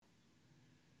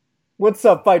What's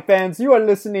up, fight fans? You are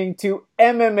listening to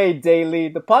MMA Daily,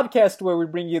 the podcast where we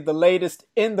bring you the latest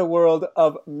in the world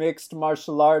of mixed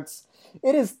martial arts.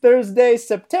 It is Thursday,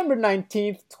 September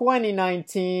 19th,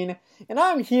 2019, and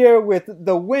I'm here with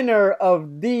the winner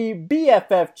of the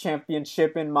BFF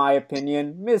championship, in my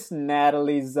opinion, Miss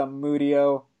Natalie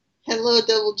Zamudio. Hello,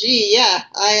 Double G. Yeah,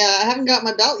 I haven't got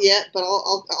my belt yet, but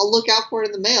I'll look out for it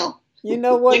in the mail. You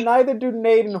know what? Neither do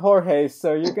Nate and Jorge,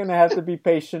 so you're gonna have to be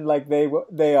patient like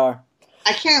they are.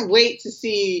 I can't wait to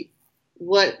see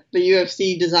what the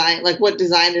UFC design, like what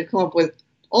design to come up with.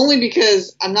 Only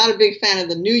because I'm not a big fan of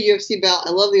the new UFC belt. I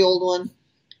love the old one,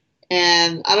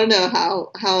 and I don't know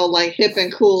how like hip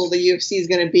and cool the UFC is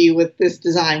going to be with this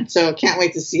design. So can't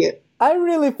wait to see it. I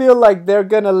really feel like they're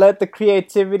gonna let the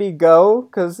creativity go,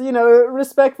 because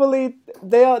respectfully,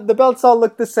 the belts all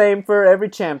look the same for every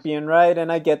champion, right?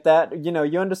 And I get that.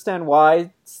 You understand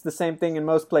why it's the same thing in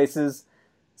most places.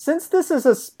 Since this is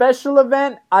a special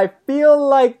event, I feel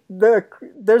like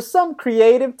there's some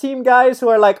creative team guys who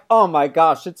are like, oh my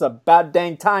gosh, it's about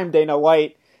dang time, Dana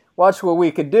White. Watch what we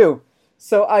could do.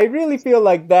 So I really feel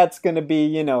like that's going to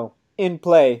be, in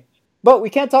play. But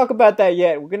we can't talk about that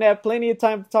yet. We're going to have plenty of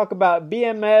time to talk about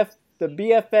BMF, the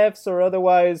BFFs, or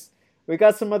otherwise. We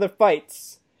got some other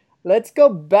fights. Let's go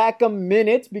back a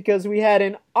minute because we had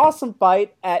an awesome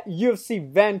fight at UFC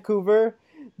Vancouver.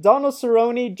 Donald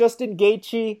Cerrone, Justin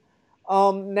Gaethje.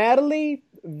 Natalie,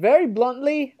 very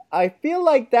bluntly, I feel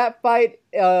like that fight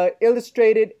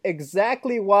illustrated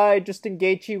exactly why Justin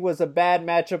Gaethje was a bad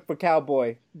matchup for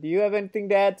Cowboy. Do you have anything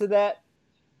to add to that?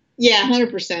 Yeah,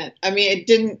 100%. I mean,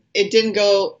 it didn't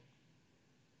go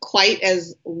quite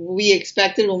as we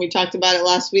expected when we talked about it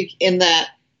last week. In that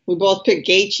we both picked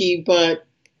Gaethje, but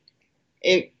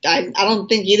I don't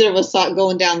think either of us saw it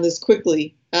going down this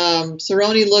quickly.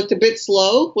 Cerrone looked a bit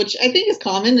slow, which I think is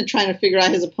common in trying to figure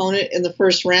out his opponent in the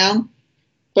first round.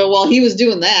 But while he was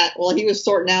doing that, while he was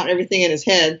sorting out everything in his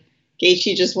head,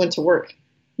 Gaethje just went to work.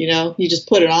 He just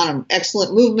put it on him.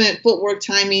 Excellent movement, footwork,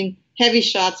 timing, heavy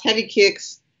shots, heavy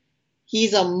kicks.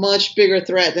 He's a much bigger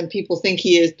threat than people think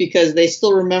he is because they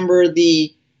still remember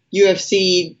the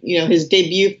UFC, his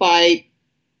debut fight,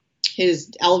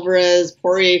 his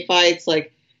Alvarez-Poirier fights,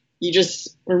 like, you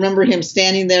just remember him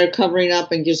standing there covering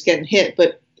up and just getting hit.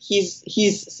 But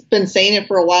he's been saying it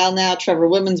for a while now. Trevor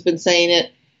Whitman's been saying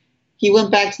it. He went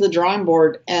back to the drawing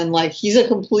board, and like he's a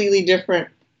completely different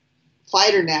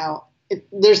fighter now.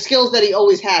 There's skills that he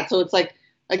always had, so it's like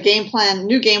a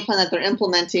new game plan that they're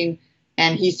implementing,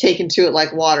 and he's taken to it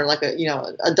like water, like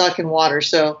a duck in water.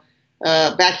 So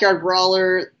backyard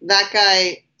brawler, that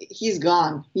guy, he's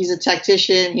gone. He's a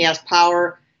tactician. He has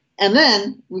power. And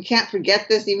then we can't forget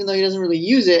this, even though he doesn't really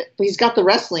use it, but he's got the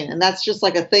wrestling, and that's just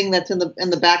like a thing that's in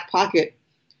the back pocket,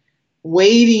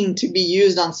 waiting to be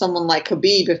used on someone like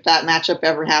Khabib if that matchup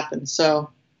ever happens.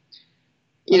 So,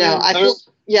 I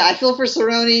feel for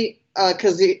Cerrone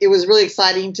because it was really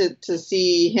exciting to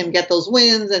see him get those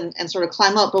wins and sort of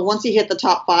climb up. But once he hit the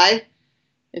top five,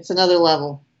 it's another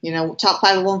level. Top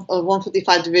five of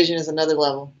 155 division is another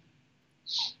level.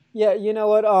 Yeah, you know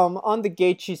what? On the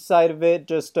Gaethje side of it,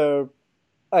 just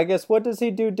I guess what does he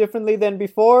do differently than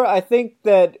before? I think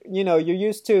that you're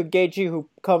used to Gaethje who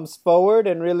comes forward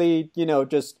and really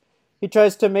just he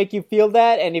tries to make you feel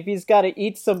that, and if he's got to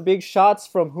eat some big shots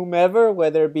from whomever,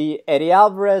 whether it be Eddie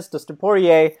Alvarez, Dustin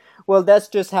Poirier, well, that's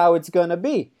just how it's gonna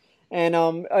be.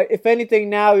 And if anything,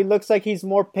 now he looks like he's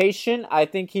more patient. I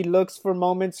think he looks for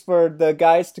moments for the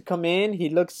guys to come in. He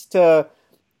looks to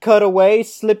cut away,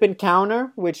 slip and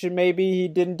counter, which maybe he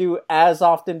didn't do as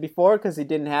often before because he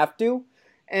didn't have to.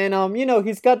 And,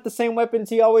 he's got the same weapons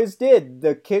he always did.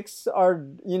 The kicks are,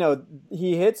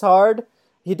 he hits hard.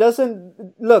 He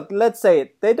doesn't, look, let's say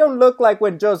it. They don't look like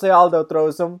when Jose Aldo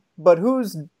throws them, but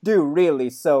whose do, really?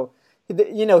 So,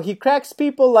 he cracks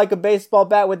people like a baseball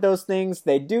bat with those things.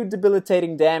 They do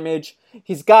debilitating damage.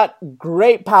 He's got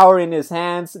great power in his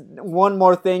hands. One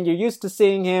more thing, you're used to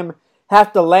seeing him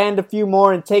have to land a few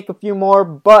more and take a few more,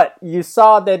 but you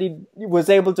saw that he was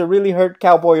able to really hurt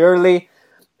Cowboy early,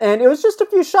 and it was just a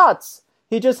few shots.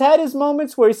 He just had his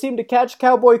moments where he seemed to catch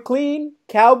Cowboy clean.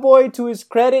 Cowboy, to his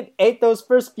credit, ate those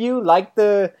first few like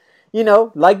the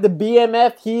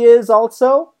BMF he is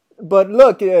also. But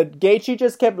look, Gaethje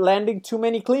just kept landing too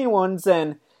many clean ones,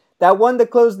 and that one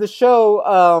that closed the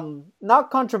show, not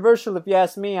controversial if you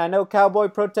ask me. I know Cowboy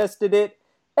protested it.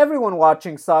 Everyone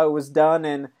watching saw it was done,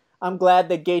 and I'm glad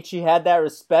that Gaethje had that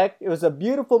respect. It was a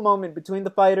beautiful moment between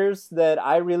the fighters that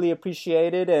I really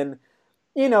appreciated. And,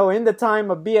 in the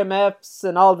time of BMFs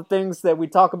and all the things that we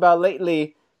talk about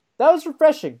lately, that was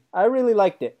refreshing. I really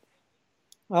liked it.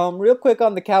 Real quick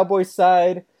on the Cowboys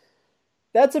side,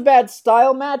 That's a bad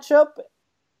style matchup.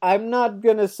 I'm not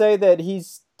gonna say that he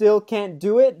still can't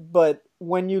do it, but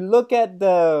when you look at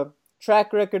the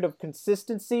track record of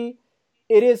consistency,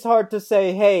 it is hard to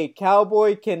say, hey,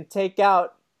 Cowboy can take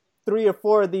out three or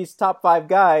four of these top five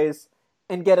guys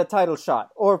and get a title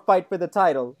shot or fight for the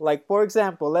title. Like, for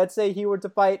example, let's say he were to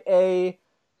fight a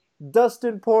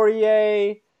Dustin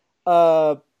Poirier,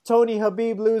 Tony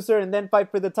Habib loser, and then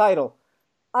fight for the title.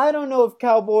 I don't know if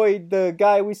Cowboy, the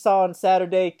guy we saw on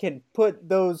Saturday, can put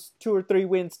those two or three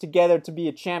wins together to be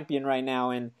a champion right now.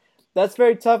 And that's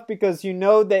very tough because you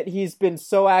know that he's been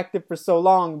so active for so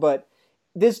long, but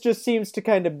this just seems to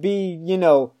kind of be,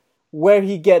 where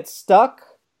he gets stuck.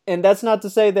 And that's not to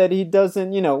say that he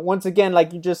doesn't, once again,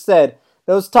 like you just said,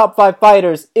 those top five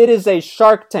fighters, it is a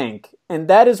shark tank. And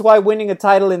that is why winning a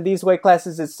title in these weight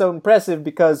classes is so impressive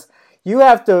because you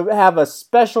have to have a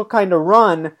special kind of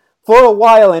run for a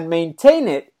while and maintain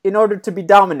it in order to be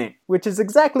dominant, which is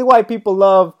exactly why people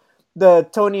love the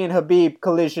Tony and Habib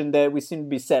collision that we seem to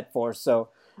be set for. So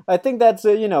I think that's,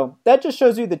 that just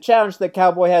shows you the challenge that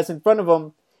Cowboy has in front of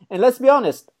him. And let's be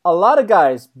honest, a lot of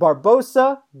guys,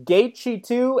 Barbosa, Gaethje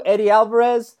too, Eddie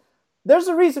Alvarez, there's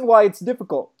a reason why it's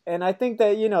difficult. And I think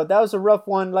that, that was a rough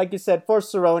one, like you said, for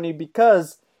Cerrone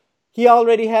because he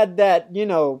already had that,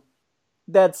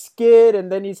 that skid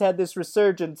and then he's had this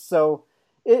resurgence. So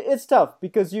it's tough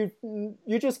because you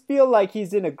just feel like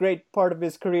he's in a great part of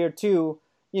his career too,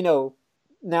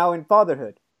 now in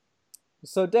fatherhood.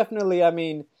 So definitely, I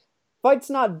mean, fight's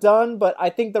not done, but I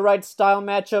think the right style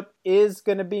matchup is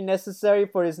going to be necessary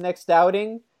for his next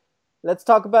outing. Let's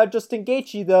talk about Justin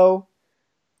Gaethje though.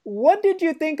 What did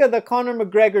you think of the Conor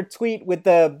McGregor tweet with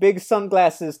the big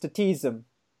sunglasses to tease him?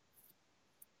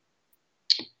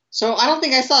 So I don't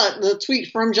think I saw it. The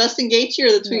tweet from Justin Gaethje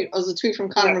or the tweet from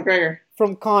Conor McGregor?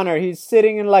 From Conor. He's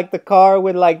sitting in like the car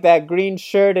with like that green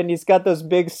shirt and he's got those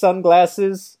big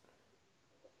sunglasses.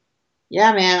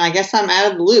 Yeah, man, I guess I'm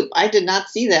out of the loop. I did not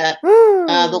see that.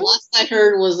 The last I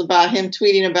heard was about him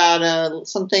tweeting about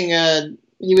something.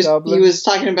 He was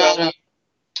talking about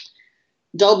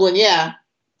Dublin. Yeah.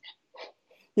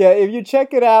 Yeah, if you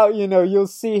check it out, you'll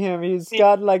see him. He's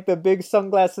got like the big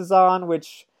sunglasses on,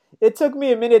 which it took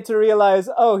me a minute to realize,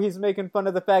 oh, he's making fun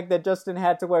of the fact that Justin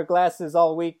had to wear glasses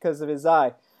all week because of his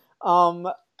eye.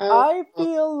 I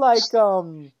feel like,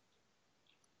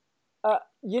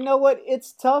 you know what?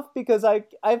 It's tough because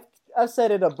I've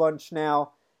said it a bunch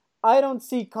now. I don't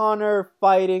see Conor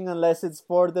fighting unless it's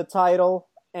for the title.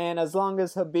 And as long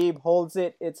as Habib holds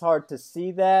it, it's hard to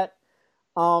see that.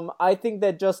 I think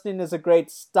that Justin is a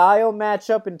great style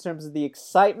matchup in terms of the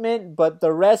excitement, but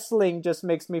the wrestling just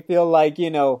makes me feel like,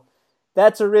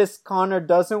 that's a risk Conor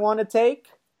doesn't want to take.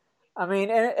 I mean,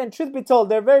 and truth be told,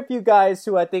 there are very few guys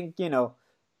who I think,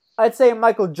 I'd say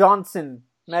Michael Johnson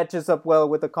matches up well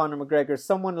with a Conor McGregor.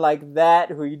 Someone like that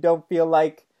who you don't feel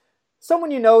like,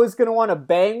 someone is going to want to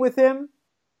bang with him.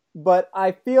 But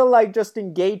I feel like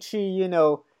Justin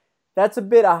Gaethje, that's a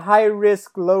bit a high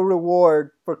risk, low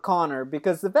reward for Conor.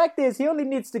 Because the fact is, he only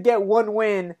needs to get one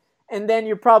win, and then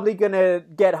you're probably going to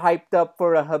get hyped up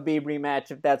for a Habib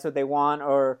rematch if that's what they want.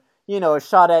 Or, a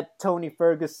shot at Tony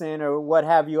Ferguson or what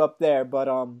have you up there. But,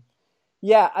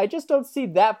 yeah, I just don't see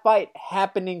that fight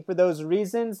happening for those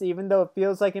reasons, even though it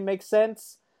feels like it makes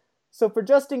sense. So for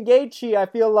Justin Gaethje, I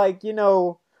feel like,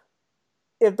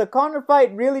 if the Conor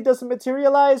fight really doesn't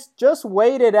materialize, just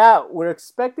wait it out. We're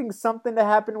expecting something to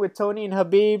happen with Tony and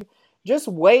Habib. Just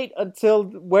wait until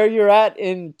where you're at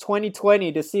in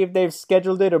 2020 to see if they've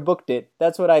scheduled it or booked it.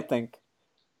 That's what I think.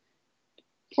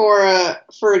 For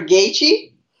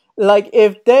Gaethje? Like,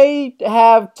 if they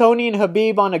have Tony and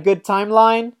Habib on a good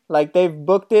timeline, like they've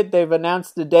booked it, they've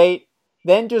announced the date,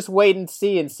 then just wait and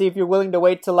see if you're willing to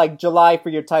wait till like July for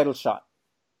your title shot.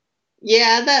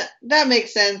 Yeah, that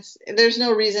makes sense. There's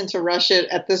no reason to rush it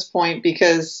at this point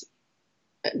because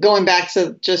going back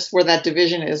to just where that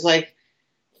division is, like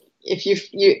if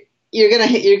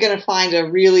you're gonna find a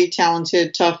really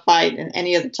talented, tough fight in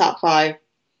any of the top five,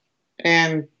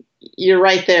 and you're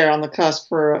right there on the cusp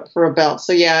for a belt.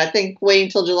 So yeah, I think waiting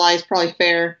until July is probably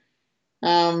fair.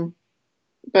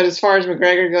 But as far as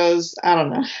McGregor goes, I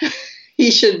don't know. He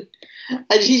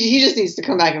just needs to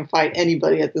come back and fight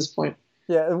anybody at this point.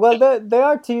 Yeah, well, they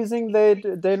are teasing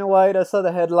Dana White. I saw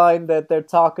the headline that they're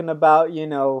talking about,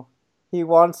 he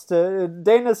wants to.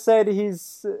 Dana said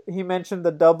he mentioned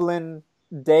the Dublin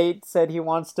date, said he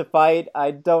wants to fight.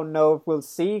 I don't know if we'll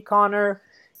see Conor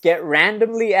get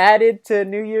randomly added to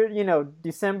New Year,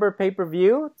 December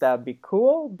pay-per-view. That'd be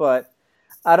cool, but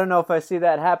I don't know if I see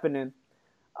that happening.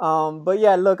 But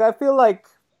yeah, look, I feel like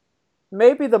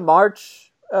maybe the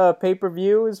March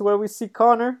pay-per-view is where we see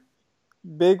Conor.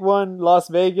 big one, Las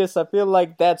Vegas. I feel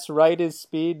like that's right his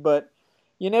speed, but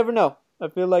you never know. I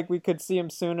feel like we could see him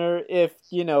sooner if,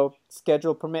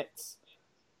 schedule permits.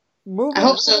 I Moving,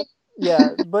 hope so.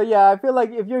 yeah, but yeah, I feel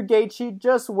like if you're Gaethje,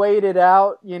 just wait it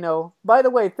out, By the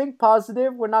way, think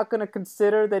positive. We're not going to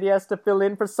consider that he has to fill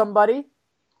in for somebody.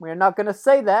 We're not going to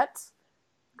say that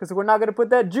because we're not going to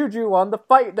put that juju on the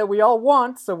fight that we all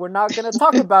want, so we're not going to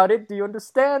talk about it. Do you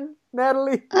understand,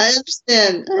 Natalie? I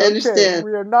understand. I Okay, understand.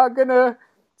 we are not going to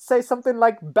say something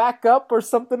like back up or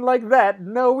something like that.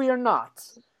 No, we are not.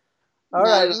 All Not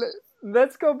right, at all.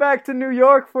 let's go back to New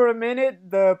York for a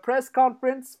minute. The press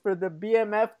conference for the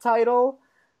BMF title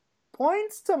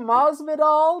points to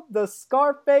Masvidal. The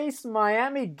Scarface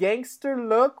Miami gangster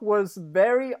look was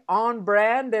very on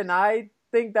brand, and I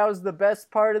think that was the best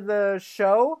part of the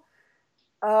show.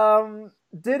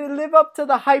 Did it live up to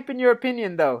the hype in your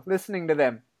opinion, though, listening to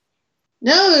them?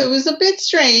 No, it was a bit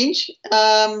strange.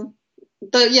 The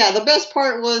best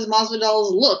part was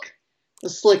Masvidal's look. The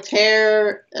slicked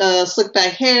hair, slick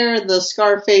back hair, the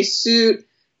Scarface suit.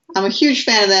 I'm a huge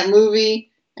fan of that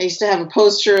movie. I used to have a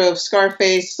poster of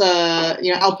Scarface, Al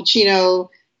Pacino,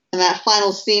 and that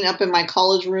final scene up in my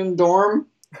college room dorm.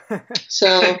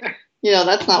 So,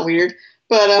 that's not weird.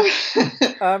 But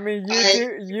I mean,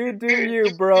 you do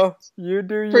you, bro. You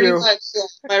do pretty you. much, yeah.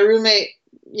 My roommate,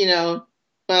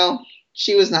 well,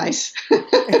 she was nice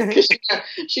because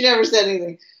she never said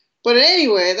anything. But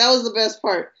anyway, that was the best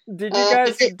part. Did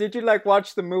you like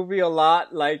watch the movie a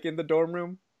lot, like in the dorm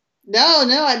room? No,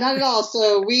 not at all.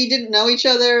 So we didn't know each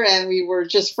other, and we were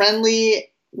just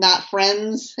friendly, not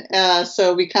friends.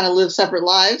 So we kind of lived separate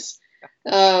lives.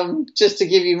 Just to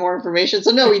give you more information.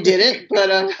 So no, we didn't.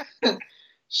 But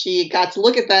she got to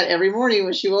look at that every morning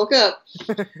when she woke up.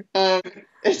 I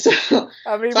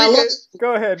mean,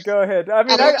 go ahead. I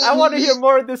mean, I want to hear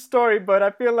more of this story, but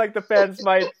I feel like the fans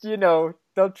might,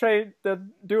 they'll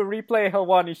do a replay of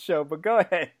Helwani's show. But go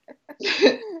ahead.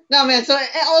 No, man. So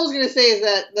all I was gonna say is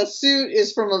that the suit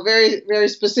is from a very, very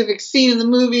specific scene in the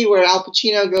movie where Al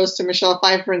Pacino goes to Michelle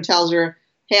Pfeiffer and tells her,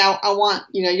 "Hey, I want,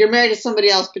 you're married to somebody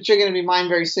else, but you're gonna be mine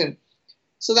very soon."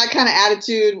 So that kind of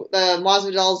attitude,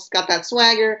 Masvidal's got that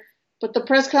swagger. But the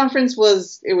press conference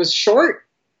was short.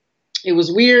 It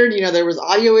was weird. There was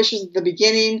audio issues at the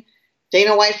beginning.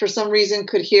 Dana White, for some reason,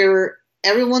 could hear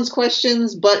everyone's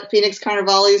questions but Phoenix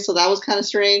Carnivale, so that was kind of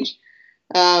strange.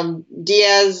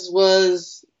 Diaz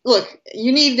was, look,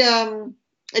 you need,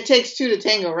 it takes two to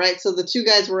tango, right? So the two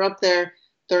guys were up there.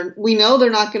 We know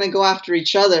they're not going to go after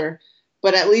each other,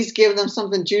 but at least give them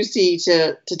something juicy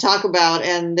to talk about,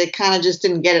 and they kind of just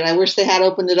didn't get it. I wish they had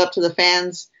opened it up to the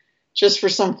fans just for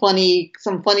some funny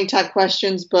type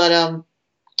questions, but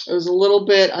it was a little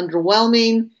bit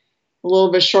underwhelming, a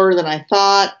little bit shorter than I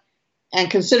thought. And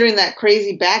considering that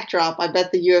crazy backdrop, I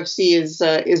bet the UFC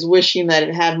is wishing that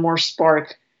it had more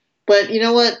spark. But you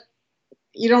know what?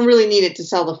 You don't really need it to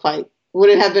sell the fight. Would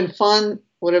it have been fun?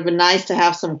 Would it have been nice to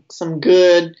have some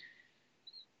good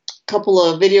couple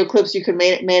of video clips you could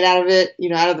made out of it,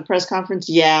 out of the press conference?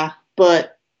 Yeah,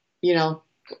 but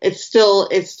it's still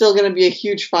going to be a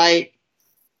huge fight.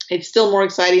 It's still more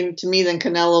exciting to me than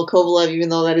Canelo Kovalev, even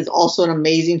though that is also an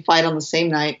amazing fight on the same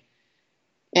night.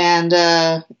 And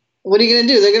what are you going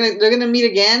to do? They're gonna meet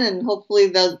again, and hopefully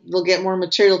they'll get more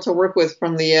material to work with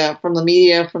from the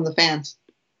media, from the fans.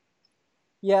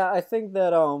 Yeah, I think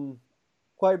that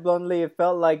quite bluntly, it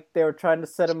felt like they were trying to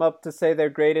set him up to say their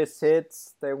greatest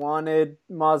hits. They wanted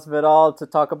Masvidal to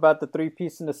talk about the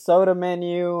 3-piece Minnesota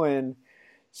menu and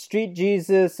Street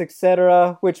Jesus,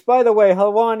 etc. Which, by the way,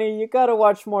 Helwani, you gotta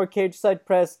watch more Cage Side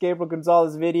Press Gabriel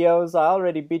Gonzalez videos. I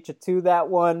already beat you to that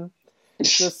one.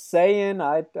 Just saying,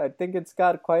 I think it's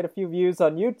got quite a few views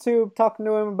on YouTube talking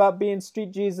to him about being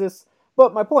Street Jesus.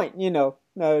 But my point,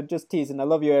 just teasing. I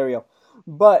love you, Ariel.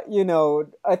 But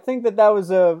I think that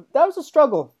was a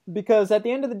struggle, because at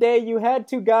the end of the day, you had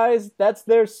two guys. That's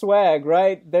their swag,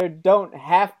 right? They don't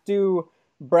have to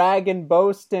brag and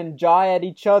boast and jaw at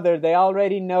each other. They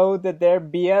already know that they're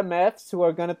BMFs who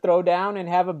are going to throw down and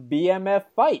have a BMF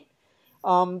fight.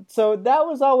 So that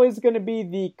was always going to be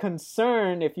the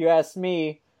concern, if you ask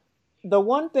me. The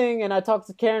one thing, and I talked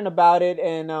to Karen about it,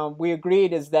 and we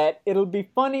agreed, is that it'll be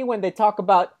funny when they talk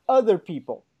about other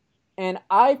people. And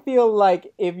I feel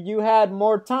like if you had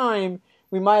more time,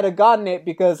 we might have gotten it,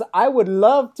 because I would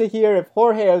love to hear if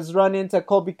Jorge has run into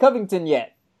Colby Covington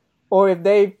yet. Or if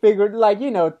they figured,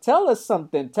 tell us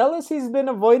something. Tell us he's been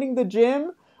avoiding the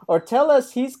gym. Or tell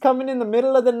us he's coming in the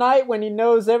middle of the night when he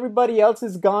knows everybody else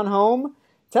has gone home.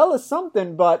 Tell us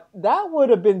something, but that would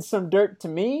have been some dirt to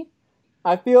me.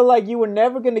 I feel like you were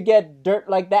never going to get dirt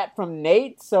like that from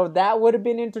Nate, so that would have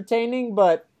been entertaining,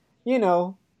 but you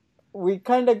know, we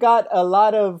kind of got a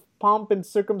lot of pomp and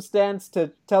circumstance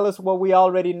to tell us what we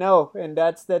already know, and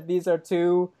that's that these are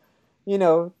two,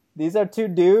 these are two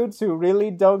dudes who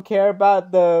really don't care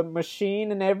about the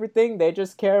machine and everything. They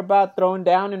just care about throwing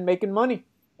down and making money,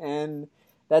 and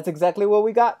that's exactly what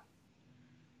we got.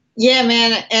 Yeah,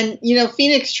 man. And,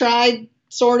 Phoenix tried,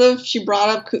 sort of. She brought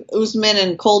up Usman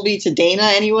and Colby to Dana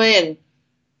anyway, and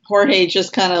Jorge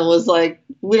just kind of was like,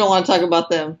 we don't want to talk about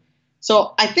them.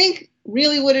 So I think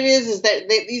really what it is that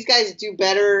these guys do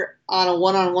better on a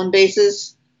one-on-one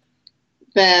basis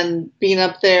than being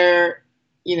up there,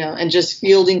 and just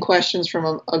fielding questions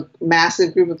from a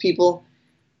massive group of people.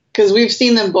 Because we've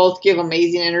seen them both give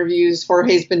amazing interviews.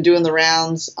 Jorge's been doing the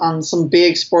rounds on some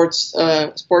big sports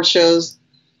shows.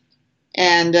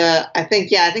 And I think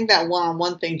that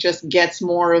one-on-one thing just gets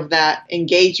more of that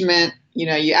engagement.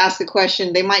 You ask a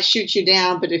question, they might shoot you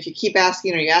down, but if you keep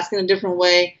asking or you ask in a different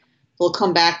way, they'll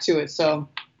come back to it. So,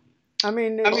 I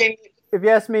mean, if you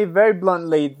ask me very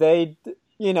bluntly,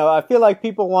 I feel like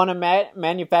people want to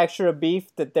manufacture a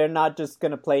beef that they're not just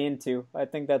going to play into. I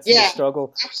think that's the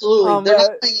struggle. Absolutely. They're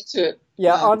not playing into it.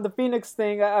 Yeah, on the Phoenix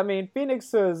thing, I mean,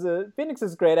 Phoenix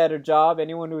is great at her job.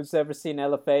 Anyone who's ever seen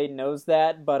LFA knows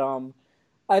that. But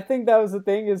I think that was the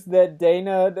thing is that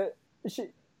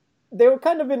they were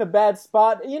kind of in a bad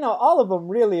spot. All of them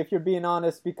really, if you're being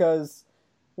honest, because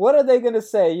what are they gonna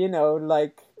say?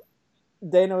 Like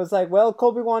Dana was like, well,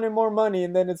 Colby wanted more money,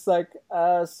 and then it's like,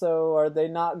 so are they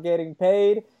not getting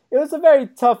paid? It was a very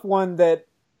tough one that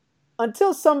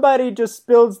until somebody just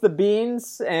spills the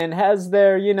beans and has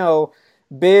their,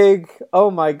 big, oh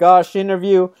my gosh,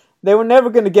 interview, they were never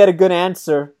going to get a good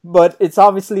answer. But it's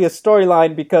obviously a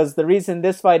storyline because the reason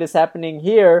this fight is happening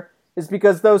here is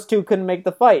because those two couldn't make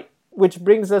the fight. Which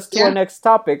brings us to our next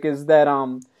topic is that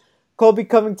Colby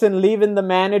Covington leaving the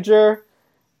manager.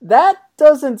 That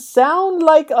doesn't sound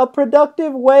like a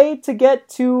productive way to get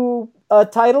to a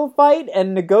title fight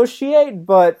and negotiate,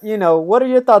 but, what are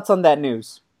your thoughts on that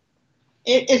news?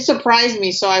 It surprised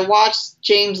me. So I watched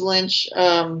James Lynch.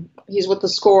 He's with the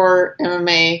Score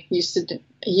MMA. He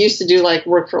used to do like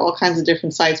work for all kinds of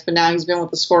different sites, but now he's been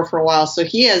with the Score for a while. So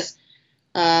he has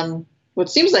what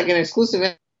seems like an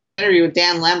exclusive interview with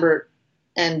Dan Lambert,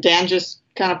 and Dan just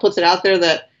kind of puts it out there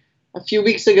that a few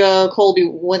weeks ago, Colby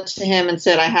went to him and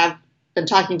said, I have been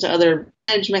talking to other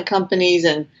management companies,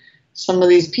 and some of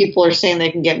these people are saying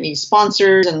they can get me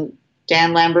sponsors. And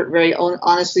Dan Lambert very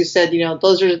honestly said,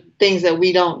 those are things that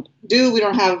we don't do. We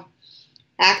don't have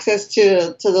access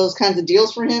to those kinds of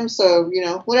deals for him. So,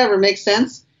 whatever makes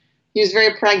sense. He was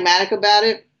very pragmatic about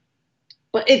it.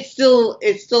 But it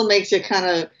still makes you kind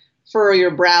of furrow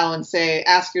your brow and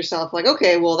ask yourself, like,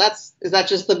 okay, well, is that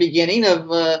just the beginning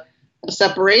of a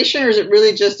separation, or is it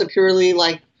really just a purely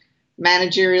like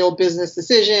managerial business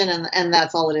decision, and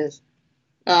that's all it is?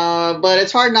 But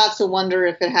it's hard not to wonder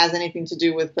if it has anything to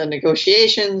do with the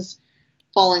negotiations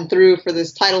falling through for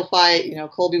this title fight.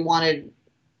 Colby wanted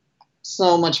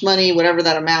so much money, whatever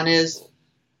that amount is.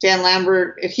 Dan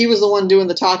Lambert, if he was the one doing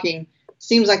the talking,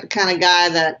 seems like the kind of guy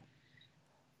that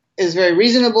is very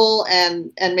reasonable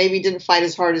and maybe didn't fight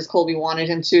as hard as Colby wanted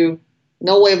him to.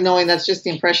 No way of knowing. That's just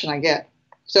the impression I get.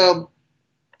 So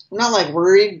I'm not like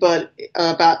worried, but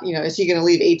about, is he going to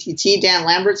leave ATT? Dan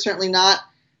Lambert, certainly not.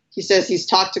 He says he's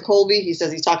talked to Colby. He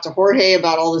says he's talked to Jorge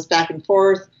about all this back and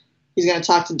forth. He's going to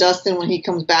talk to Dustin when he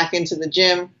comes back into the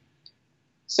gym.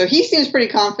 So he seems pretty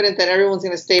confident that everyone's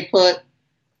going to stay put.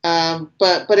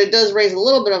 But it does raise a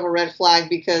little bit of a red flag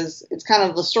because it's kind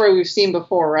of the story we've seen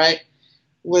before, right?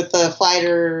 With a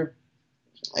fighter,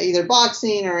 either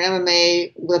boxing or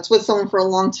MMA, that's with someone for a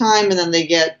long time, and then they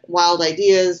get wild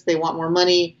ideas, they want more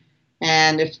money,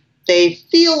 and if they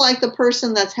feel like the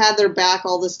person that's had their back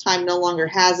all this time no longer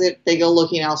has it, they go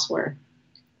looking elsewhere.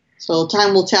 So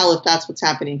time will tell if that's what's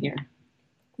happening here.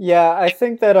 Yeah, I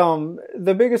think that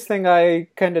the biggest thing I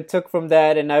kind of took from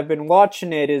that, and I've been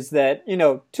watching it, is that,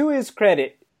 to his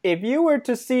credit, if you were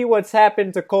to see what's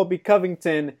happened to Colby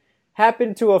Covington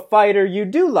happen to a fighter you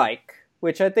do like,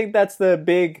 which I think that's the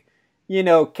big,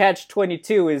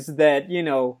 catch-22 is that,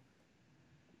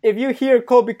 if you hear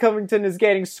Colby Covington is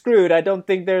getting screwed, I don't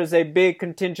think there's a big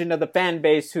contingent of the fan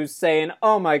base who's saying,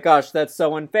 oh my gosh, that's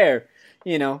so unfair,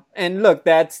 And look,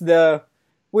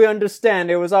 we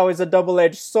understand it was always a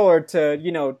double-edged sword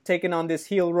to, taking on this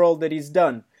heel role that he's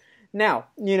done. Now,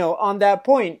 on that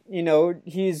point,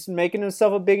 he's making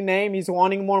himself a big name, he's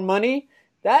wanting more money.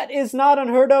 That is not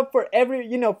unheard of for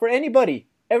for anybody.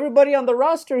 Everybody on the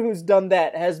roster who's done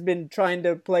that has been trying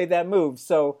to play that move.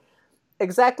 So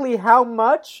exactly how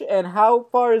much and how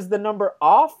far is the number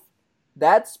off?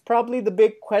 That's probably the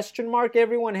big question mark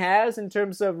everyone has in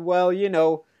terms of, well,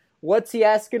 what's he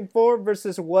asking for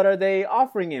versus what are they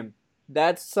offering him?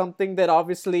 That's something that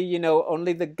obviously,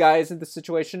 only the guys in the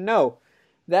situation know.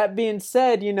 That being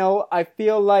said, I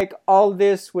feel like all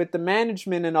this with the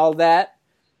management and all that,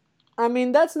 I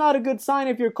mean, that's not a good sign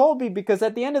if you're Colby, because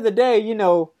at the end of the day,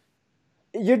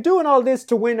 you're doing all this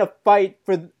to win a fight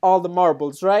for all the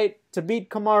marbles, right? To beat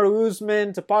Kamaru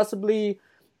Usman, to possibly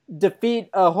defeat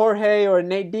Jorge or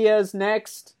Nate Diaz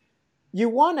next. You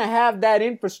want to have that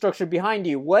infrastructure behind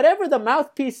you. Whatever the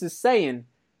mouthpiece is saying,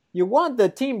 you want the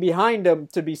team behind them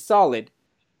to be solid.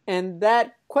 And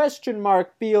that question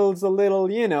mark feels a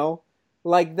little,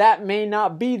 like that may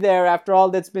not be there after all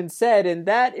that's been said. And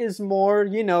that is more,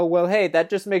 well, hey, that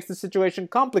just makes the situation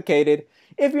complicated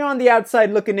if you're on the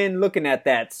outside looking in, looking at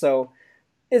that. So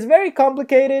it's very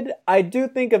complicated. I do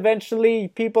think eventually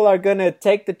people are going to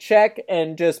take the check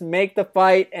and just make the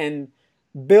fight and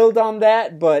build on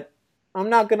that. But I'm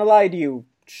not going to lie to you.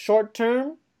 Short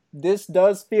term, this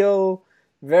does feel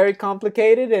very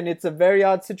complicated, and it's a very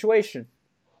odd situation.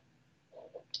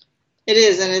 It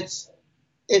is, and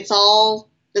it's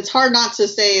hard not to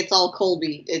say it's all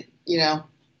Colby,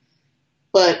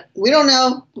 but we don't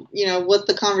know, what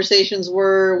the conversations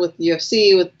were with the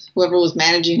UFC, with whoever was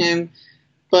managing him,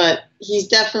 but he's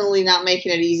definitely not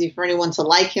making it easy for anyone to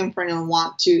like him, for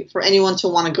anyone to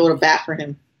want to go to bat for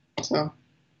him. So,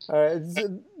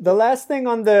 the last thing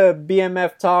on the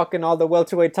BMF talk and all the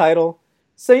welterweight title.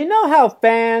 So you know how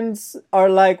fans are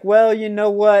like, well, you know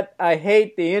what? I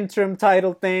hate the interim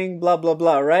title thing, blah, blah,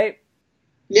 blah, right?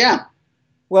 Yeah.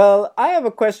 Well, I have a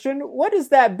question. What is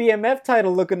that BMF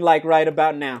title looking like right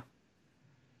about now?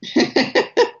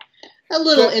 A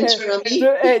little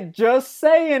interim. Just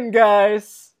saying,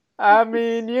 guys. I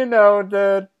mean,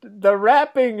 the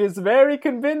rapping is very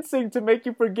convincing to make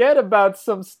you forget about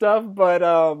some stuff, but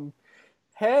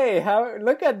hey,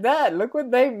 look at that. Look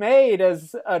what they made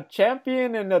as a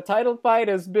champion, and a title fight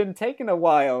has been taking a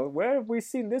while. Where have we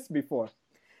seen this before?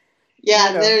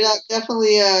 Yeah, they're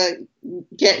definitely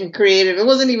getting creative. It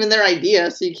wasn't even their idea,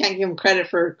 so you can't give them credit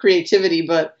for creativity,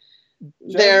 but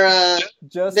they're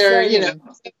just saying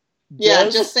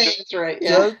it's right.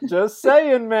 Yeah. Just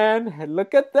saying, man.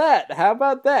 Look at that. How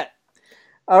about that?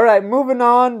 All right, moving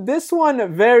on. This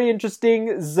one, very interesting.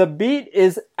 Zabit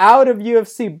is out of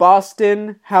UFC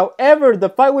Boston. However, the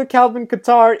fight with Calvin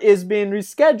Kattar is being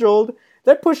rescheduled.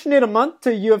 They're pushing it a month to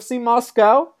UFC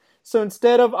Moscow. So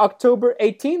instead of October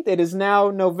 18th, it is now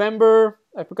November,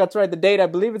 I forgot to write the date, I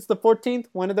believe it's the 14th,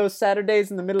 one of those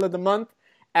Saturdays in the middle of the month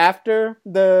after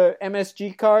the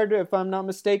MSG card, if I'm not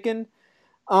mistaken.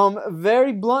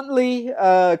 Very bluntly,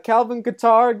 Calvin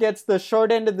Kattar gets the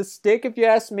short end of the stick, if you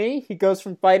ask me. He goes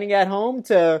from fighting at home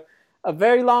to a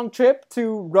very long trip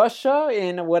to Russia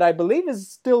in what I believe is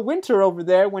still winter over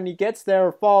there when he gets there,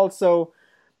 or fall. So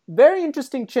very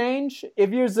interesting change.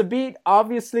 If you're Zabit,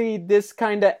 obviously this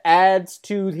kind of adds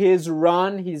to his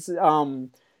run. He's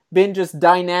been just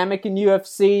dynamic in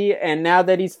UFC, and now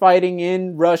that he's fighting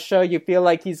in Russia, you feel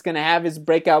like he's going to have his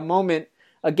breakout moment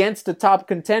against a top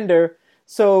contender.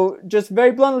 So just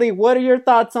very bluntly, what are your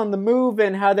thoughts on the move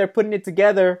and how they're putting it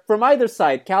together from either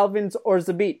side, Calvin's or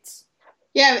Zabit's?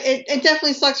 Yeah, it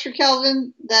definitely sucks for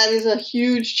Calvin. That is a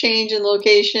huge change in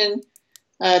location,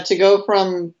 to go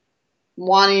from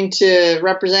wanting to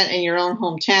represent in your own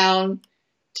hometown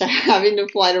to having to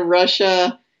fly to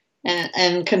Russia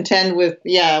and contend with,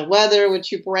 weather,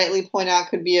 which you rightly point out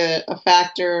could be a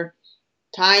factor,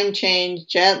 time change,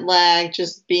 jet lag,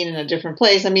 just being in a different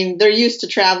place. I mean, they're used to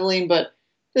traveling, but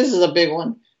this is a big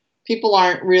one. People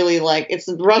aren't really it's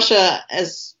Russia,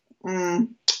 as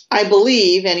I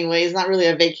believe anyway, is not really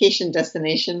a vacation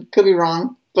destination. Could be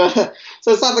wrong, but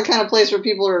so it's not the kind of place where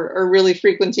people are really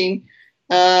frequenting.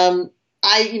 All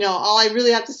I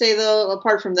really have to say though,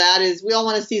 apart from that, is we all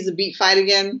want to see Zabit fight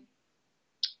again.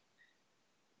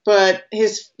 But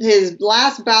his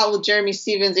last bout with Jeremy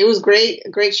Stephens, it was great, a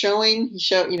great showing. He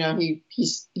showed,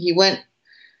 he went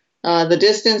the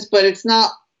distance, but it's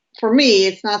not, for me,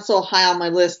 it's not so high on my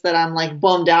list that I'm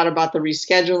bummed out about the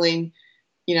rescheduling.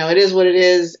 It is what it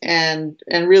is, and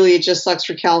really it just sucks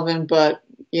for Calvin, but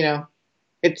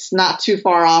it's not too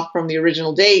far off from the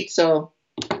original date, so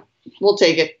we'll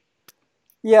take it.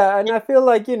 Yeah, and I feel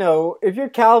like, if you're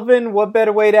Calvin, what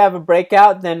better way to have a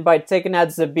breakout than by taking out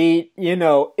Zabit,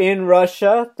 in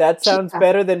Russia? That sounds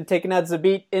better than taking out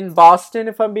Zabit in Boston,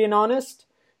 if I'm being honest.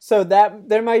 So that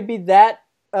there might be that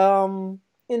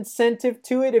incentive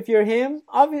to it if you're him.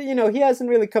 Obviously, he hasn't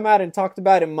really come out and talked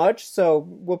about it much, so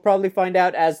we'll probably find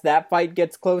out as that fight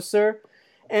gets closer.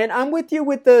 And I'm with you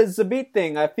with the Zabit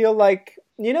thing. I feel like,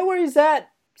 where he's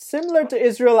at? similar to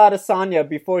Israel Adesanya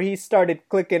before he started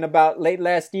clicking about late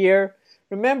last year.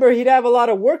 Remember, he'd have a lot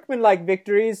of workmanlike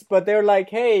victories, but they're like,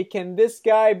 hey, can this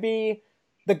guy be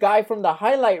the guy from the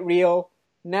highlight reel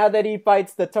now that he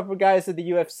fights the tougher guys of the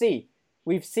UFC?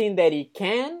 We've seen that he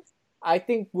can. I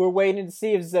think we're waiting to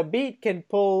see if Zabit can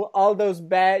pull all those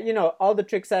all the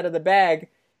tricks out of the bag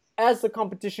as the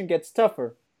competition gets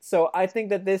tougher. So I think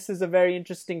that this is a very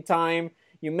interesting time.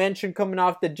 You mentioned coming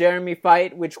off the Jeremy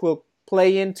fight, which will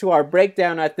play into our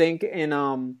breakdown, I think, in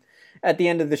at the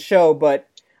end of the show. But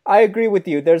I agree with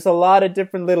you. There's a lot of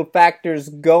different little factors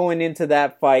going into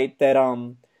that fight that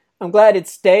I'm glad it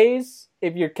stays.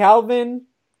 If you're Calvin,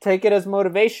 take it as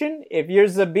motivation. If you're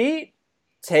Zabit,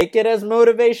 take it as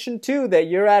motivation too, that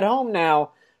you're at home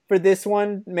now for this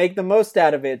one. Make the most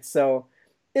out of it. So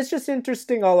it's just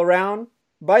interesting all around.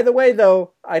 By the way,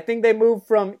 though, I think they moved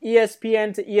from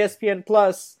ESPN to ESPN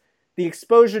Plus. The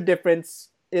exposure difference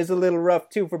is a little rough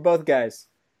too for both guys.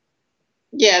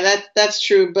 Yeah, that's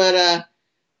true. But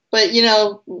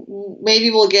maybe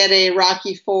we'll get a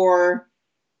Rocky IV,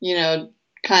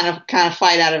 kind of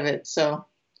fight out of it. So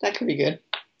that could be good.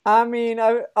 I mean,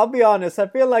 I'll be honest. I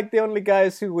feel like the only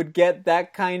guys who would get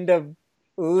that kind of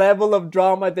level of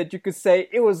drama that you could say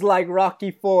it was like Rocky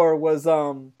IV was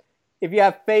if you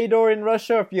have Fedor in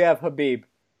Russia, or if you have Khabib.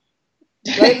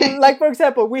 Like for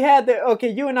example, we had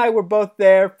you and I were both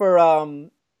there for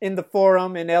in the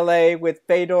Forum in LA with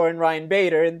Fedor and Ryan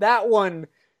Bader, and that one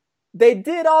they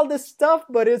did all this stuff,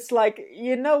 but it's like,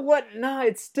 you know what? Nah,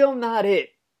 it's still not it.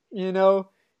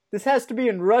 This has to be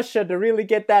in Russia to really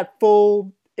get that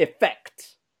full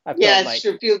effect. It's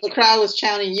true. The crowd was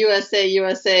chanting USA,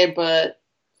 USA, but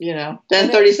then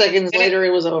 30 seconds later it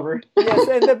was over.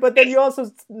 Yes, but then you also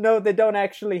know they don't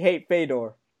actually hate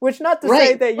Fedor. Which not to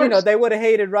say that, they would have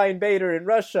hated Ryan Bader in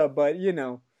Russia, but,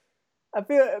 I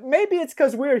feel maybe it's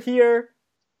because we're here.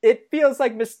 It feels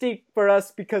like mystique for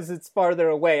us because it's farther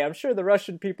away. I'm sure the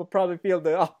Russian people probably feel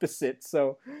the opposite.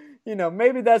 So,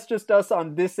 maybe that's just us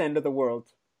on this end of the world.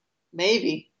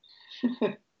 Maybe.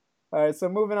 All right, so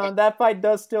moving on. That fight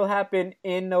does still happen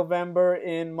in November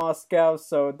in Moscow.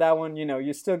 So that one,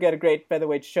 you still get a great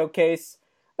featherweight showcase.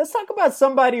 Let's talk about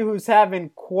somebody who's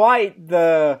having quite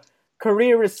the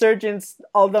career resurgence,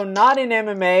 although not in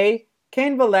MMA.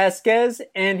 Cain Velasquez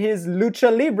and his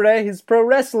lucha libre, his pro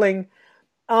wrestling.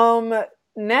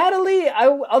 Natalie,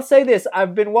 I'll say this.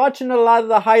 I've been watching a lot of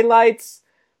the highlights.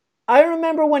 I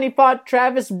remember when he fought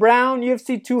Travis Brown,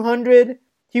 UFC 200.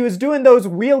 He was doing those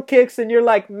wheel kicks, and you're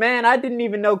like, man, I didn't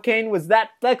even know Cain was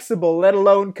that flexible, let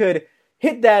alone could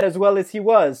hit that as well as he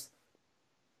was.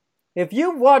 If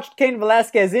you've watched Cain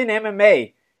Velasquez in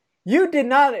MMA, you did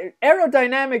not...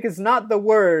 Aerodynamic is not the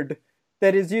word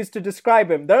that is used to describe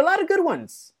him. There are a lot of good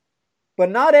ones, but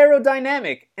not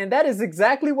aerodynamic. And that is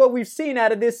exactly what we've seen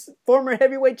out of this former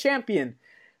heavyweight champion.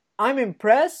 I'm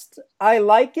impressed. I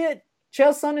like it.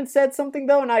 Chael Sonnen said something,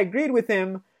 though, and I agreed with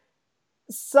him.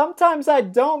 Sometimes I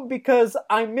don't, because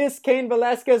I miss Cain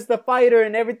Velasquez, the fighter,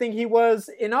 and everything he was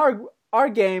in our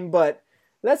game. But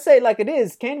let's say it like it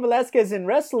is. Cain Velasquez in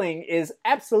wrestling is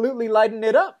absolutely lighting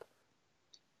it up.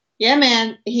 Yeah,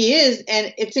 man, he is,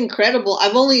 and it's incredible.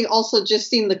 I've only also just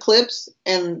seen the clips,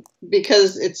 and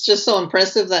because it's just so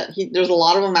impressive that there's a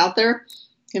lot of them out there,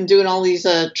 him doing all these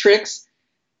tricks.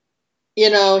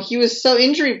 He was so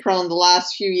injury prone the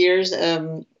last few years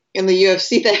in the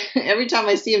UFC that every time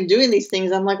I see him doing these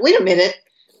things, I'm like, wait a minute.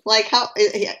 Like, how,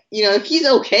 if he's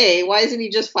okay, why isn't he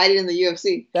just fighting in the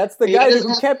UFC? That's the guy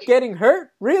who kept getting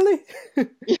hurt? Really?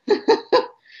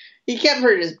 He kept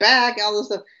hurting his back, all this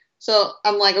stuff. So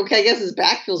I'm like, okay, I guess his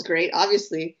back feels great,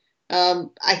 obviously.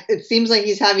 It seems like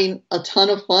he's having a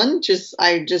ton of fun, just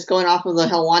going off of the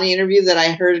Helwani interview that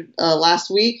I heard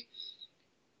last week.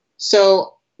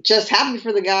 So just happy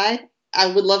for the guy. I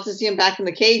would love to see him back in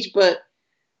the cage, but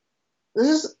this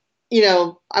is,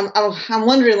 I'm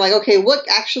wondering, like, okay,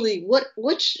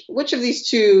 which of these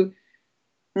two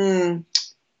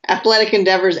athletic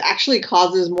endeavors actually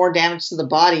causes more damage to the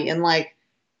body? And like,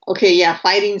 okay, yeah,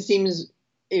 fighting seems,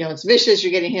 it's vicious.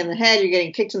 You're getting hit in the head. You're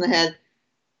getting kicked in the head.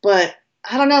 But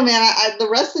I don't know, man. The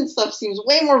wrestling stuff seems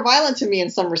way more violent to me in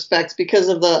some respects because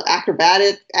of the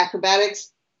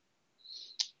acrobatics,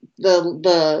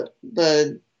 the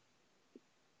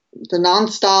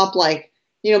nonstop, like,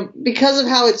 because of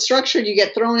how it's structured, you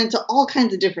get thrown into all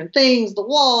kinds of different things. The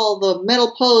wall, the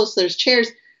metal posts, there's chairs.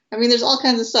 I mean, there's all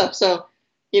kinds of stuff. So,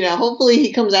 hopefully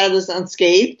he comes out of this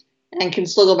unscathed and can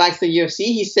still go back to the UFC.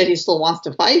 He said he still wants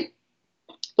to fight.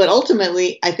 But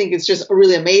ultimately, I think it's just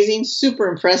really amazing, super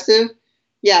impressive.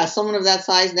 Yeah, someone of that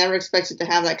size never expected to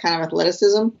have that kind of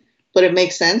athleticism, but it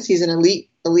makes sense. He's an elite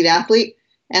athlete.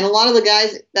 And a lot of the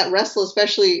guys that wrestle,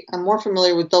 especially I'm more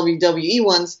familiar with WWE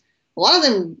ones, a lot of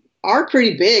them are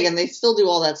pretty big and they still do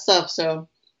all that stuff. So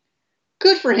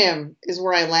good for him is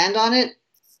where I land on it.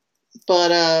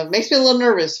 But makes me a little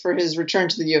nervous for his return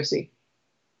to the UFC.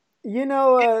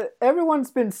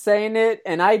 Everyone's been saying it,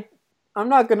 and I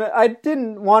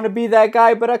didn't want to be that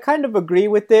guy, but I kind of agree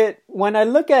with it. When I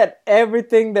look at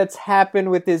everything that's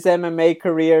happened with his MMA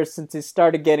career since he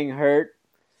started getting hurt,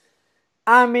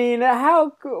 I mean,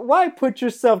 why put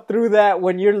yourself through that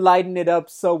when you're lighting it up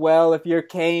so well if you're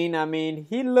Kane? I mean,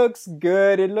 he looks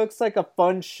good. It looks like a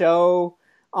fun show.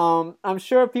 I'm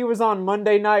sure if he was on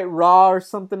Monday Night Raw or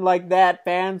something like that,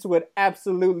 fans would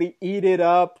absolutely eat it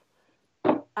up.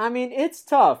 I mean, it's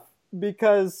tough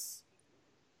because,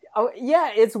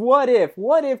 yeah, it's what if.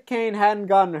 What if Kane hadn't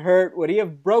gotten hurt? Would he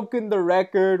have broken the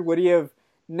record? Would he have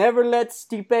never let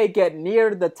Stipe get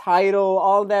near the title?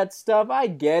 All that stuff. I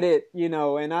get it,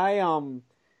 and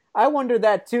I wonder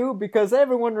that too because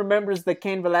everyone remembers the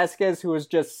Cain Velasquez who was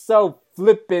just so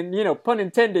flippin', pun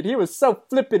intended, he was so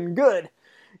flippin' good,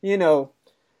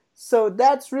 So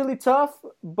that's really tough,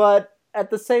 but at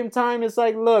the same time, it's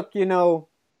like, look,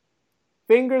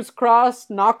 fingers crossed,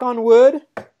 knock on wood,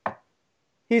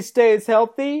 he stays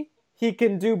healthy. He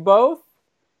can do both.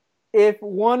 If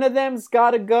one of them's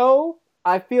got to go,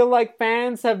 I feel like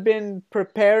fans have been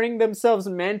preparing themselves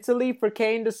mentally for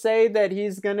Kane to say that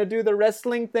he's going to do the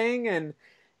wrestling thing. And,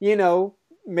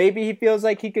 maybe he feels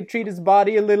like he could treat his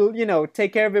body a little,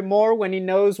 take care of it more when he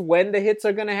knows when the hits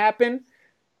are going to happen.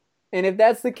 And if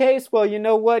that's the case, well, you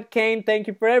know what, Kane, thank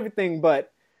you for everything.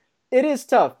 But it is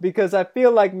tough because I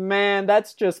feel like, man,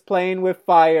 that's just playing with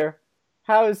fire.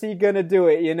 How is he going to do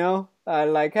it,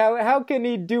 how can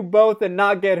he do both and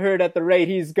not get hurt at the rate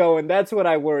he's going? That's what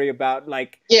I worry about.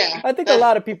 Yeah, I think a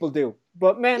lot of people do.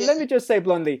 But, man, Let me just say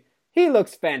bluntly, he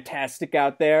looks fantastic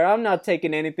out there. I'm not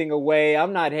taking anything away.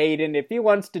 I'm not hating. If he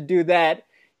wants to do that,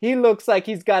 he looks like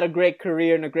he's got a great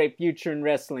career and a great future in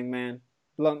wrestling, man.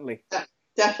 Bluntly.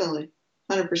 Definitely.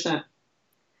 100%.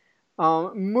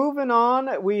 Moving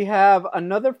on, we have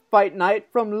another fight night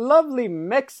from lovely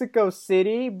Mexico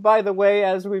City. By the way,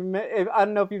 I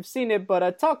don't know if you've seen it, but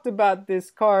I talked about this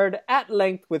card at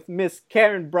length with Miss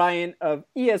Karen Bryant of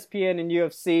ESPN and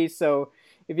UFC. So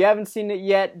if you haven't seen it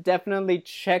yet, definitely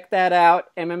check that out,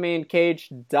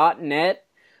 MMAandCage.net.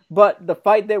 But the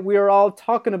fight that we are all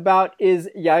talking about is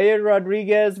Yair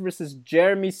Rodriguez versus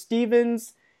Jeremy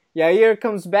Stephens. Yair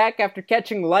comes back after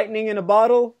catching lightning in a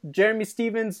bottle. Jeremy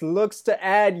Stephens looks to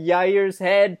add Yair's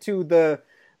head to the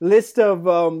list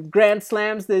of grand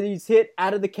slams that he's hit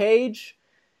out of the cage.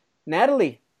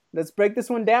 Natalie, let's break this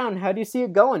one down. How do you see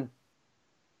it going?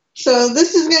 So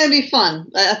this is going to be fun.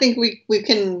 I think we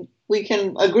can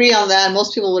agree on that.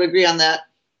 Most people would agree on that.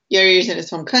 Yair's in his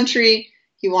home country.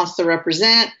 He wants to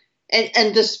represent.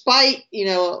 And despite,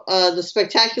 the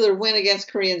spectacular win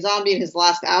against Korean Zombie in his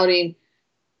last outing,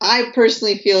 I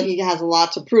personally feel he has a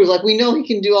lot to prove. We know he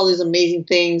can do all these amazing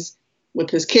things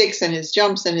with his kicks and his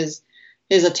jumps and his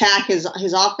attack, his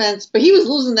offense, but he was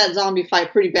losing that Zombie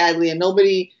fight pretty badly, and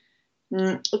nobody,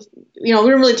 we don't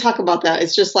really talk about that.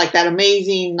 It's just like that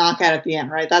amazing knockout at the end,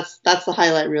 right? That's the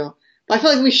highlight reel. But I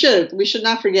feel like we should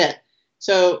not forget.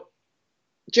 So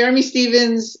Jeremy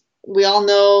Stephens, we all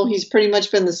know he's pretty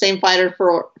much been the same fighter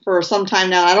for some time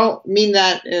now. I don't mean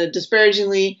that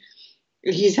disparagingly.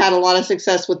 He's had a lot of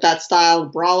success with that style,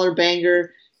 brawler,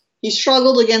 banger. He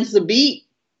struggled against the beat,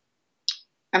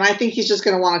 and I think he's just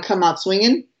going to want to come out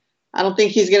swinging. I don't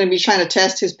think he's going to be trying to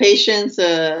test his patience,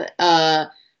 and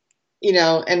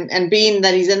being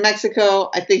that he's in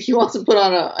Mexico, I think he wants to put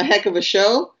on a heck of a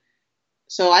show.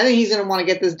 So I think he's going to want to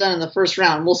get this done in the first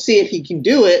round. We'll see if he can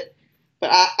do it, but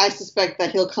I suspect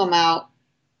that he'll come out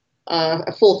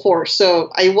at full force. So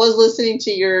I was listening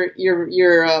to your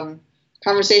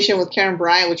conversation with Karen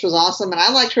Bryant, which was awesome, and I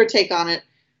liked her take on it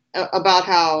about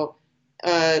how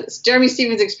Jeremy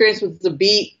Stephens' experience with the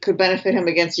beat could benefit him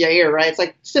against Yair, right? It's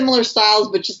like similar styles,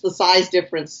 but just the size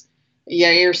difference.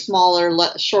 Yair smaller,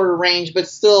 shorter range, but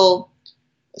still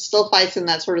fights in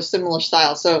that sort of similar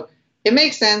style. So it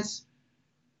makes sense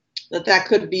that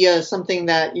could be something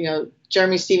that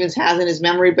Jeremy Stephens has in his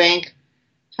memory bank,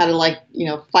 how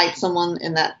to fight someone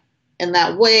in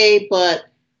that way, but.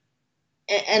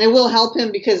 And it will help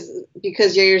him because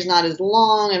Yair's not as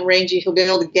long and rangy. He'll be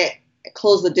able to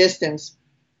close the distance.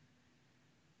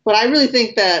 But I really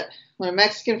think that when a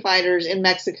Mexican fighter's in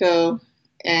Mexico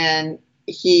and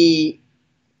he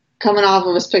coming off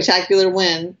of a spectacular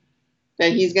win,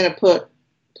 that he's going to put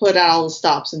out all the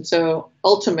stops. And so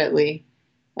ultimately,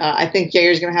 I think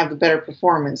Yair's going to have the better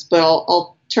performance. But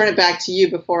I'll turn it back to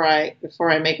you before I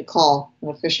make a call, an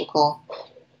official call.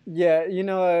 Yeah,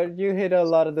 you hit a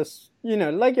lot of this,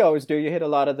 like you always do. You hit a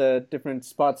lot of the different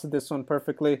spots of this one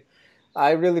perfectly.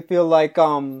 I really feel like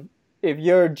if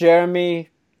you're Jeremy,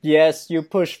 yes, you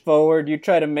push forward, you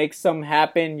try to make something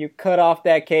happen, you cut off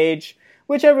that cage,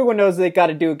 which everyone knows they got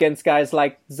to do against guys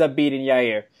like Zabit and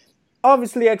Yair.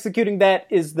 Obviously, executing that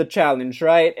is the challenge,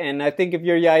 right? And I think if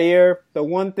you're Yair, the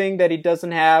one thing that he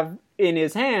doesn't have in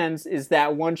his hands is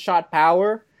that one shot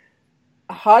power.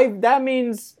 That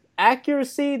means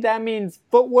accuracy, that means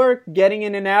footwork, getting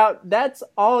in and out. That's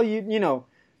all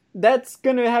that's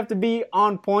going to have to be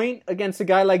on point against a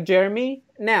guy like Jeremy.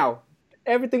 Now,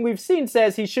 everything we've seen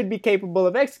says he should be capable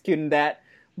of executing that,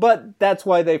 but that's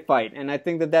why they fight. And I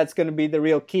think that that's going to be the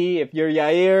real key. If you're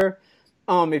Yair,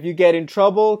 if you get in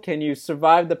trouble, can you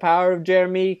survive the power of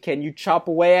Jeremy? Can you chop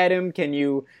away at him? Can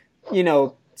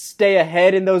stay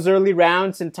ahead in those early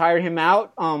rounds and tire him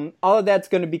out? All of that's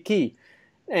going to be key.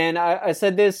 And I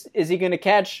said this, is he going to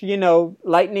catch,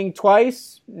 lightning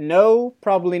twice? No,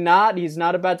 probably not. He's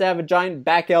not about to have a giant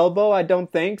back elbow, I don't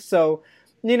think. So,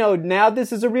 now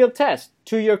this is a real test.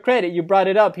 To your credit, you brought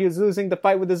it up. He was losing the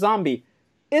fight with the zombie.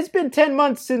 It's been 10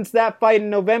 months since that fight in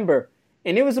November.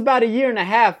 And it was about a year and a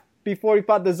half before he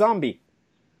fought the zombie.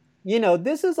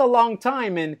 This is a long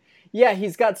time. And yeah,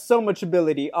 he's got so much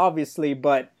ability, obviously,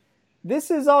 but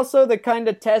this is also the kind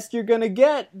of test you're going to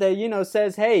get that,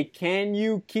 says, hey, can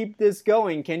you keep this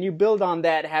going? Can you build on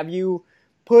that? Have you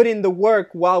put in the work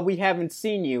while we haven't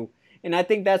seen you? And I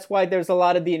think that's why there's a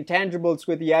lot of the intangibles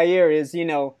with Yair is,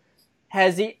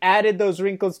 has he added those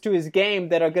wrinkles to his game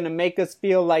that are going to make us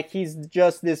feel like he's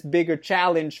just this bigger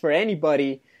challenge for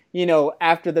anybody,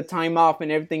 after the time off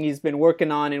and everything he's been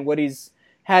working on and what he's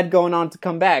had going on to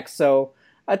come back. So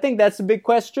I think that's a big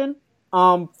question.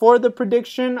 For the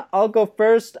prediction, I'll go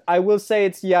first. I will say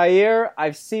it's Yair.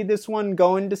 I see this one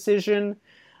going decision.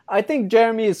 I think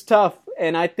Jeremy is tough,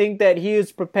 and I think that he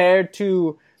is prepared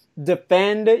to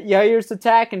defend Yair's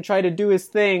attack and try to do his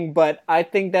thing, but I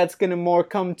think that's going to more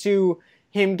come to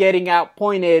him getting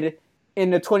outpointed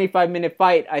in the 25-minute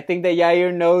fight. I think that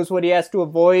Yair knows what he has to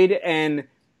avoid, and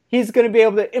he's going to be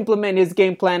able to implement his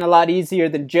game plan a lot easier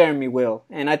than Jeremy will,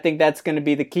 and I think that's going to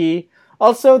be the key.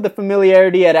 Also, the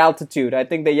familiarity at altitude. I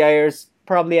think that Yair's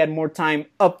probably had more time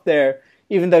up there,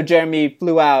 even though Jeremy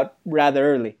flew out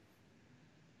rather early.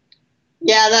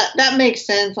 Yeah, that makes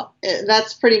sense.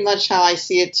 That's pretty much how I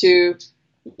see it too.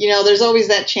 There's always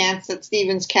that chance that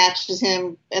Stevens catches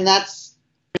him, and that's,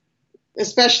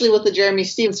 especially with the Jeremy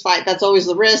Stevens fight, that's always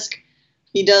the risk.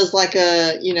 He does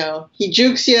he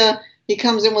jukes you, he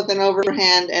comes in with an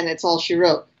overhand, and it's all she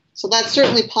wrote. So that's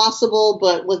certainly possible,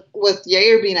 but with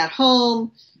Yair being at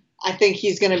home, I think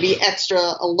he's going to be extra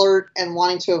alert and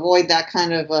wanting to avoid that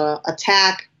kind of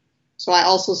attack. So I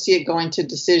also see it going to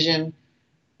decision.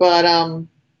 But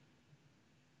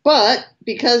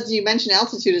because you mentioned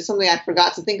altitude is something I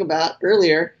forgot to think about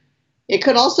earlier, it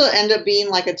could also end up being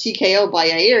like a TKO by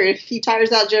Yair if he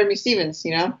tires out Jeremy Stevens.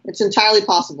 It's entirely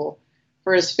possible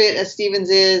for as fit as Stevens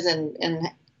is and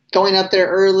going up there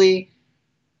early.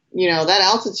 That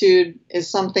altitude is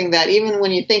something that even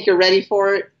when you think you're ready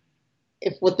for it,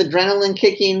 if with adrenaline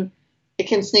kicking, it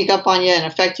can sneak up on you and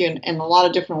affect you in a lot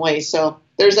of different ways. So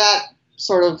there's that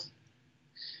sort of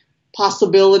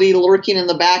possibility lurking in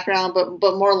the background,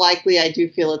 but more likely I do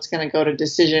feel it's going to go to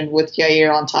decision with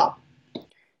Yair on top.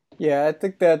 Yeah, I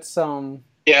think that's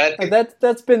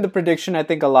that's been the prediction I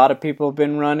think a lot of people have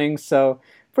been running, so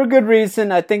for good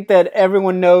reason. I think that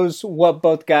everyone knows what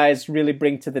both guys really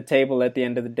bring to the table at the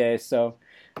end of the day, so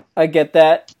I get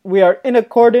that. We are in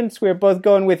accordance. We're both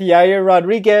going with Yair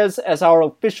Rodriguez as our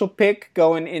official pick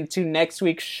going into next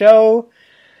week's show.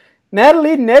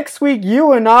 Natalie, next week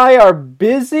you and I are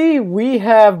busy. We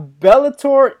have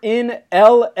Bellator in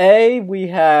LA. We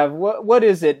have, what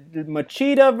is it?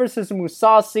 Machida versus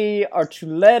Mousasi.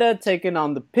 Archuleta taking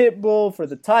on the Pitbull for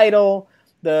the title.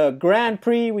 The Grand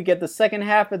Prix, we get the second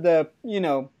half of the,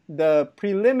 the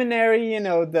preliminary,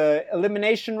 the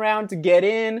elimination round to get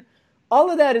in. All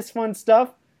of that is fun stuff.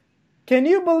 Can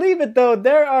you believe it, though?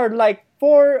 There are like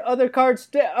 4 other cards.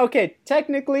 Okay,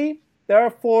 technically, there are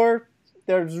 4.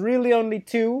 There's really only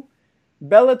 2.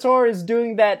 Bellator is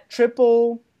doing that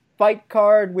triple fight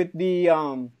card with the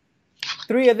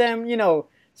 3 of them,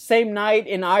 same night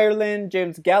in Ireland.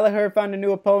 James Gallagher found a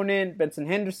new opponent. Benson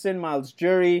Henderson, Miles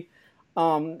Jury.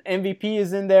 MVP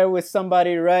is in there with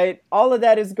somebody, right? All of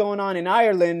that is going on in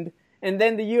Ireland. And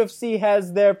then the UFC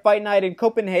has their fight night in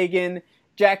Copenhagen.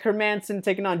 Jack Hermanson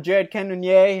taking on Jared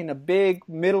Cannonier in a big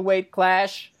middleweight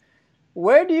clash.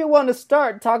 Where do you want to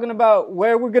start talking about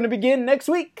where we're going to begin next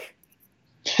week?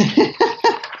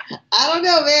 I don't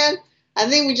know, man. I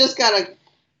think we just got to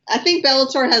I think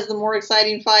Bellator has the more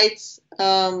exciting fights.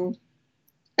 I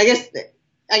guess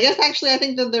actually I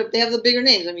think that they have the bigger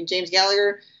names. I mean, James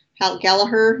Gallagher. I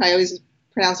always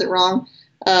pronounce it wrong.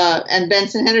 And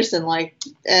Benson Henderson,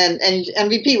 and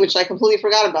MVP, which I completely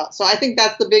forgot about. So I think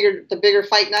that's the bigger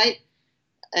fight night.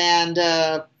 And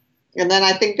then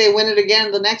I think they win it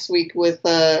again the next week with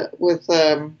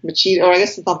Machida, or I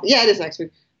guess it's not. Yeah, it is next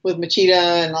week with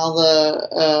Machida and all the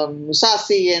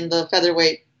Musasi and the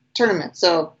featherweight tournament.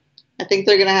 So I think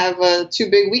they're going to have 2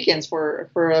 big weekends for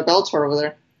Bellator over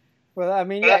there. Well, I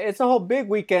mean, yeah, it's a whole big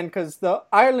weekend because the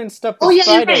Ireland stuff is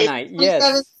Friday night.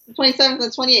 Yes. 27th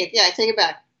and 28th. Yeah, I take it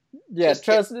back. Yeah,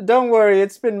 don't worry.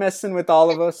 It's been messing with all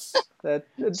of us. The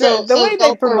way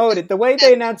they promote it, the way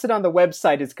they announce it on the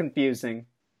website is confusing.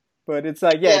 But it's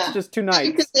like, it's just 2 nights.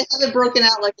 Because they have it broken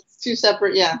out like it's 2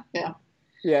 separate, yeah.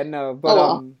 Yeah, no,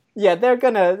 but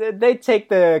they take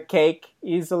the cake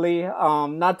easily.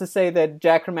 Not to say that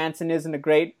Jack Hermansson isn't a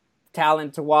great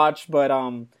talent to watch, but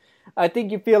I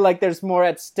think you feel like there's more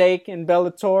at stake in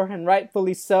Bellator, and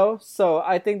rightfully so. So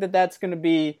I think that's going to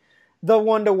be the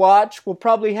one to watch. We'll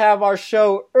probably have our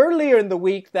show earlier in the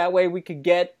week. That way we could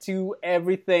get to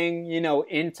everything,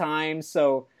 in time.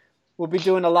 So we'll be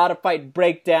doing a lot of fight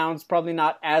breakdowns. Probably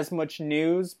not as much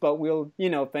news, but we'll,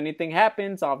 if anything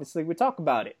happens, obviously we talk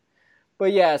about it.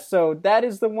 But yeah, so that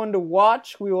is the one to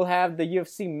watch. We will have the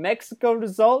UFC Mexico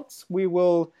results. We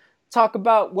will talk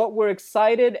about what we're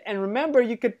excited. And remember,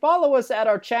 you could follow us at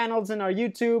our channels and our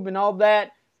YouTube and all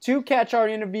that to catch our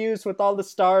interviews with all the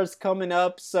stars coming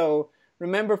up. So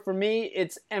remember, for me,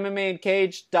 it's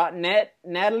MMAandCage.net.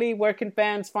 Natalie, where can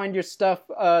fans find your stuff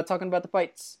talking about the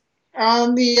fights?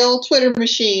 On the old Twitter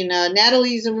machine,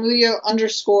 Natalie Zamudio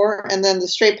 _ and then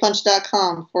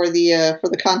thestraightpunch.com for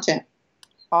the content.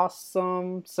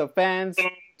 Awesome. So fans,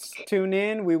 tune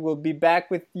in. We will be back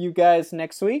with you guys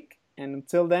next week. And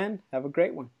until then, have a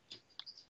great one.